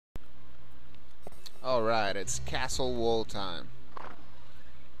Alright, it's castle wall time.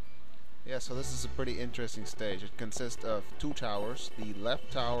 Yeah, so this is a pretty interesting stage. It consists of two towers, the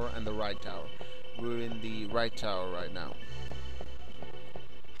left tower and the right tower. We're in the right tower right now.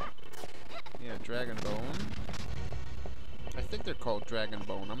 Yeah, Dragon Bone. I think they're called Dragon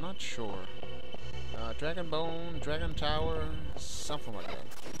Bone, I'm not sure. Dragon Bone, Dragon Tower, something like that.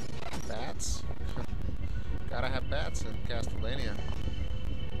 Bats? Gotta have bats in Castlevania.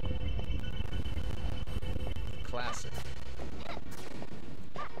 Classic.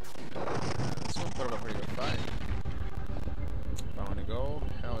 This one put up a pretty good fight. If I want to go,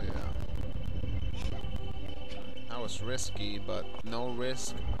 hell yeah. That was risky, but no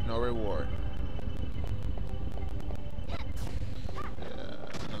risk, no reward.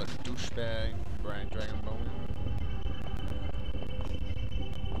 Another douchebag, Brian Dragon Bone.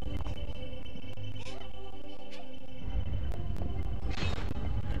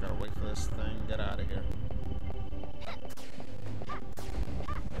 I gotta wait for this thing, get out of here.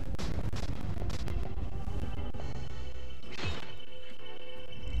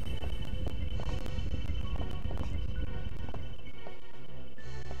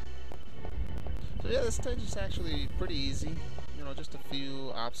 So yeah, this stage is actually pretty easy. You know, just a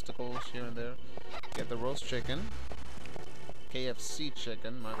few obstacles here and there. Get the roast chicken. KFC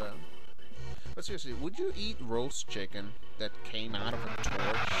chicken, my bad. But seriously, would you eat roast chicken that came out of a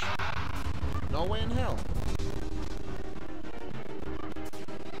torch? No way in hell.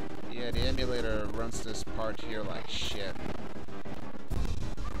 Yeah, the emulator runs this part here like shit.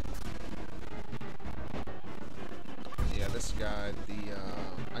 Yeah, this guy,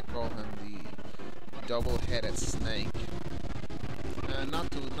 I call him the double-headed snake.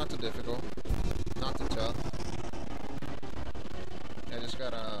 Not too difficult, not too tough. I just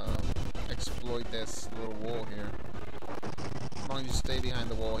gotta exploit this little wall here. As long as you stay behind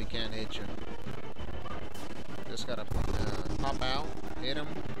the wall, he can't hit you. Just gotta pop out, hit him,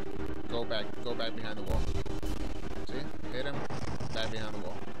 go back behind the wall. See? Hit him, back behind the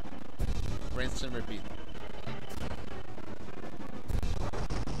wall. Rinse and repeat.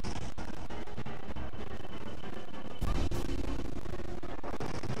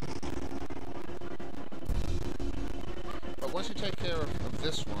 Once you take care of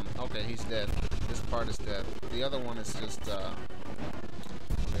this one, okay, he's dead. This part is dead. The other one is just, I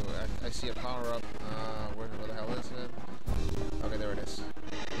see a power-up, where the hell is it? Okay, there it is.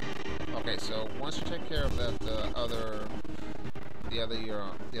 Okay, so once you take care of that, the other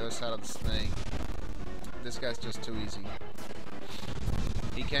side of the snake, this guy's just too easy.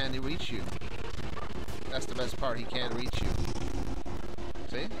 He can't reach you. That's the best part, he can't reach you.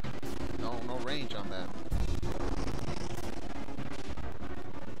 See? No range on that.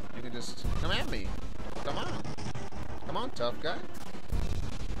 Just come at me. Come on. Come on, tough guy.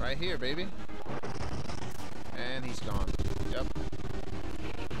 Right here, baby. And he's gone. Yep.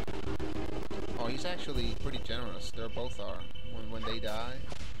 Oh, he's actually pretty generous. They both are. When they die,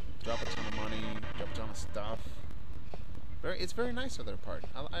 drop a ton of money, drop a ton of stuff. It's very nice of their part.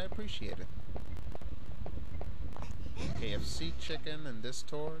 I appreciate it. KFC chicken and this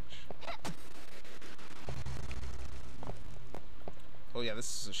torch. Oh yeah,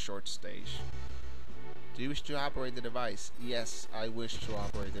 this is a short stage. Do you wish to operate the device? Yes, I wish to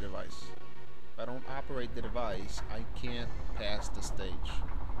operate the device. If I don't operate the device, I can't pass the stage.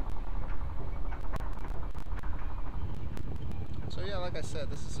 So yeah, like I said,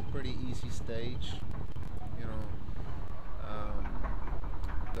 this is a pretty easy stage. You know,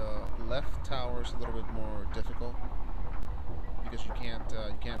 the left tower is a little bit more difficult because you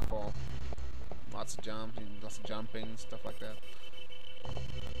can't fall. Lots of jumping, stuff like that.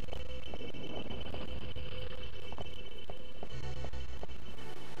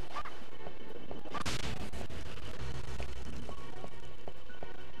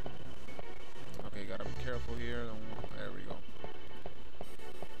 Okay, gotta be careful here. There we go.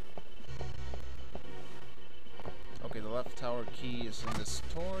 Okay, the left tower key is in this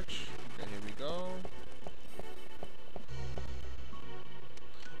torch. Okay, here we go.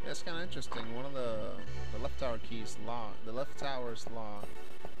 Yeah, it's kind of interesting. One of the left tower key is locked. The left tower is locked.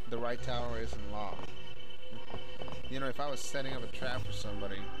 The right tower isn't locked. You know, if I was setting up a trap for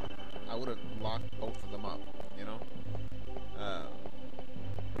somebody, I would have locked both of them up. You know.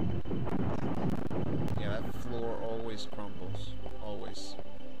 Yeah, that floor always crumbles, always,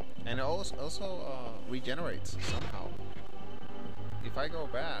 and it also regenerates somehow. If I go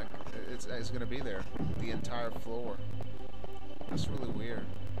back, it's gonna be there, the entire floor. That's really weird.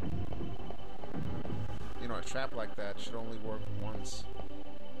 You know, a trap like that should only work once.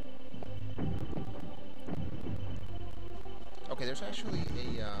 Okay, there's actually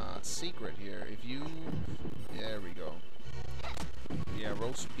a secret here. If you... There we go. Yeah,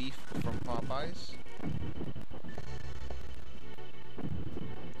 roast beef from Popeyes.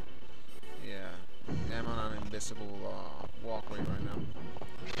 Yeah, I'm on an invisible walkway right now.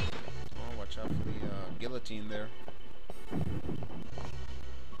 Oh, watch out for the guillotine there.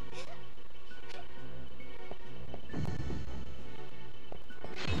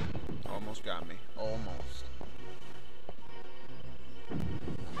 Almost got me. Almost.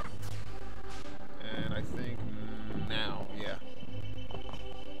 And I think now, yeah.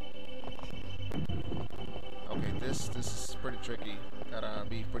 Okay, this is pretty tricky. Gotta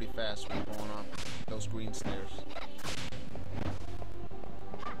be pretty fast when going up those green stairs.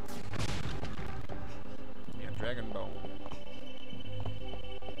 Yeah, Dragon Bone.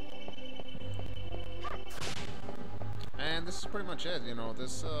 And this is pretty much it, you know,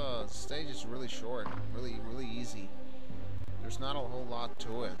 this stage is really short, really easy. There's not a whole lot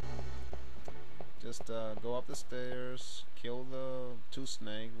to it. Just go up the stairs, kill the 2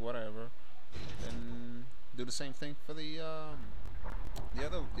 snakes, whatever, and do the same thing for the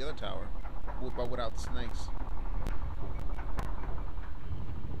other tower, but without the snakes.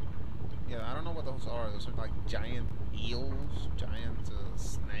 Yeah, I don't know what those are. Those are like giant eels, giant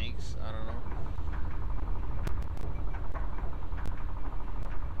snakes. I don't know.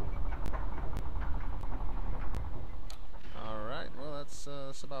 Alright, well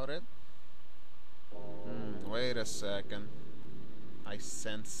that's about it. Wait a second. I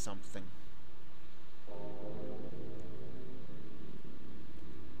sense something.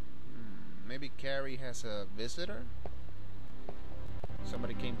 Maybe Carrie has a visitor?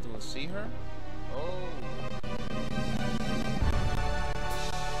 Somebody came to see her? Oh!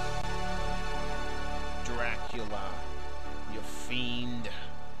 Dracula, you fiend.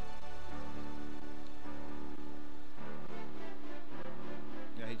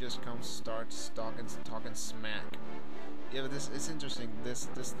 Yeah, he just comes, starts talking smack. Yeah, but it's interesting. This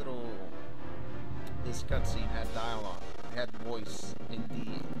cutscene had dialogue. It had voice in the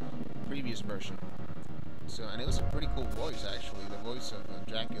previous version. So, and it was a pretty cool voice actually, the voice of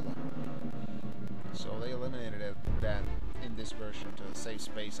Dracula. So they eliminated that in this version to save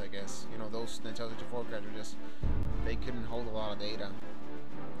space, I guess. You know, those Nintendo 64 cartridges, they couldn't hold a lot of data.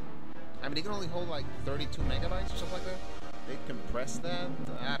 I mean, they can only hold like 32 megabytes or something like that. They compressed that.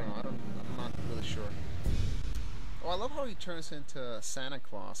 I don't know. I'm not really sure. Oh, I love how he turns into Santa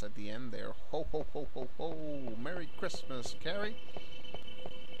Claus at the end there. Ho, ho, ho, ho, ho. Merry Christmas, Carrie.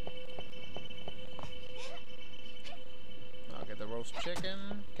 I'll get the roast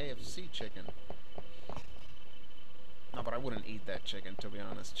chicken. KFC chicken. No, but I wouldn't eat that chicken, to be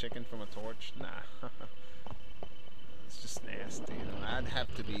honest. Chicken from a torch? Nah. It's just nasty. You know? I'd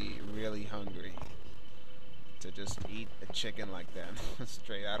have to be really hungry to just eat a chicken like that.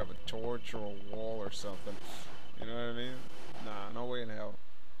 Straight out of a torch or a wall or something. You know what I mean? Nah, no way in hell.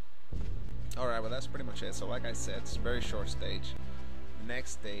 Alright, well that's pretty much it. So like I said, it's a very short stage. The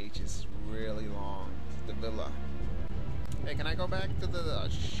next stage is really long. The villa. Hey, can I go back to the...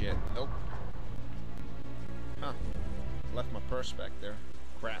 shit. Nope. Huh. Left my purse back there.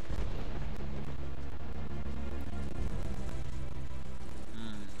 Crap.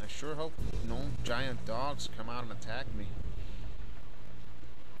 I sure hope no giant dogs come out and attack me.